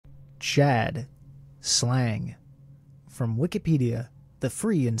Chad. Slang. From Wikipedia, the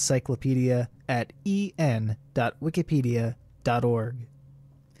free encyclopedia at en.wikipedia.org.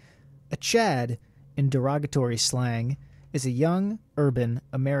 A Chad, in derogatory slang, is a young, urban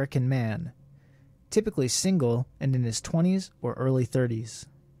American man, typically single and in his 20s or early 30s.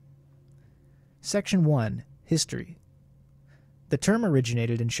 Section 1. History. The term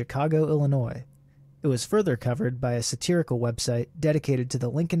originated in Chicago, Illinois. It was further covered by a satirical website dedicated to the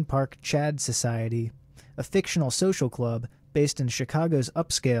Lincoln Park Chad Society, a fictional social club based in Chicago's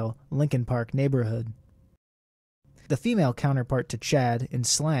upscale Lincoln Park neighborhood. The female counterpart to Chad in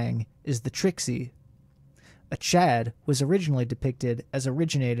slang is the Trixie. A Chad was originally depicted as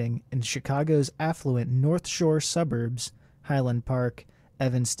originating in Chicago's affluent North Shore suburbs, Highland Park,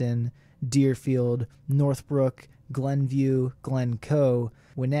 Evanston, Deerfield, Northbrook, Glenview, Glencoe,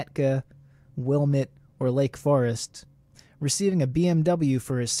 Winnetka, Wilmette, or Lake Forest, receiving a BMW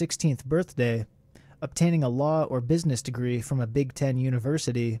for his 16th birthday, obtaining a law or business degree from a Big Ten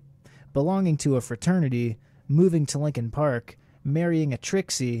university, belonging to a fraternity, moving to Lincoln Park, marrying a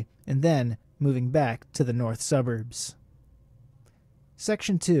Trixie, and then moving back to the north suburbs.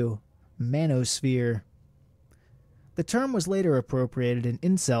 Section 2. Manosphere. The term was later appropriated in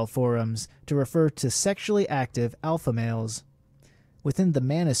incel forums to refer to sexually active alpha males. Within the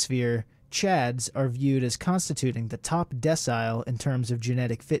manosphere, Chads are viewed as constituting the top decile in terms of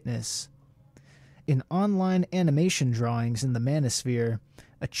genetic fitness. In online animation drawings in the manosphere,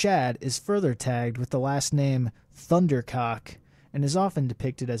 a Chad is further tagged with the last name Thundercock and is often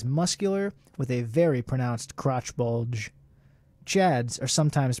depicted as muscular with a very pronounced crotch bulge. Chads are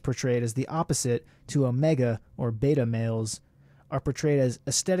sometimes portrayed as the opposite to omega or beta males, are portrayed as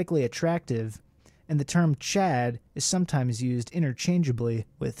aesthetically attractive, and the term Chad is sometimes used interchangeably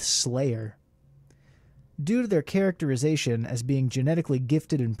with Slayer. Due to their characterization as being genetically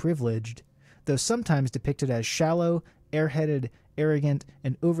gifted and privileged, though sometimes depicted as shallow, airheaded, arrogant,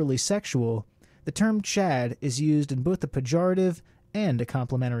 and overly sexual, the term Chad is used in both a pejorative and a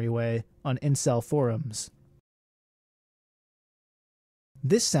complimentary way on incel forums.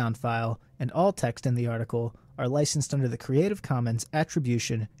 This sound file and all text in the article are licensed under the Creative Commons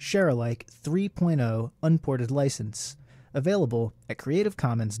Attribution Share-alike 3.0 Unported License, available at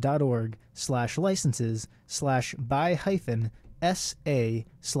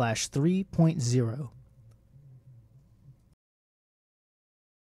creativecommons.org/licenses/by-SA/3.0.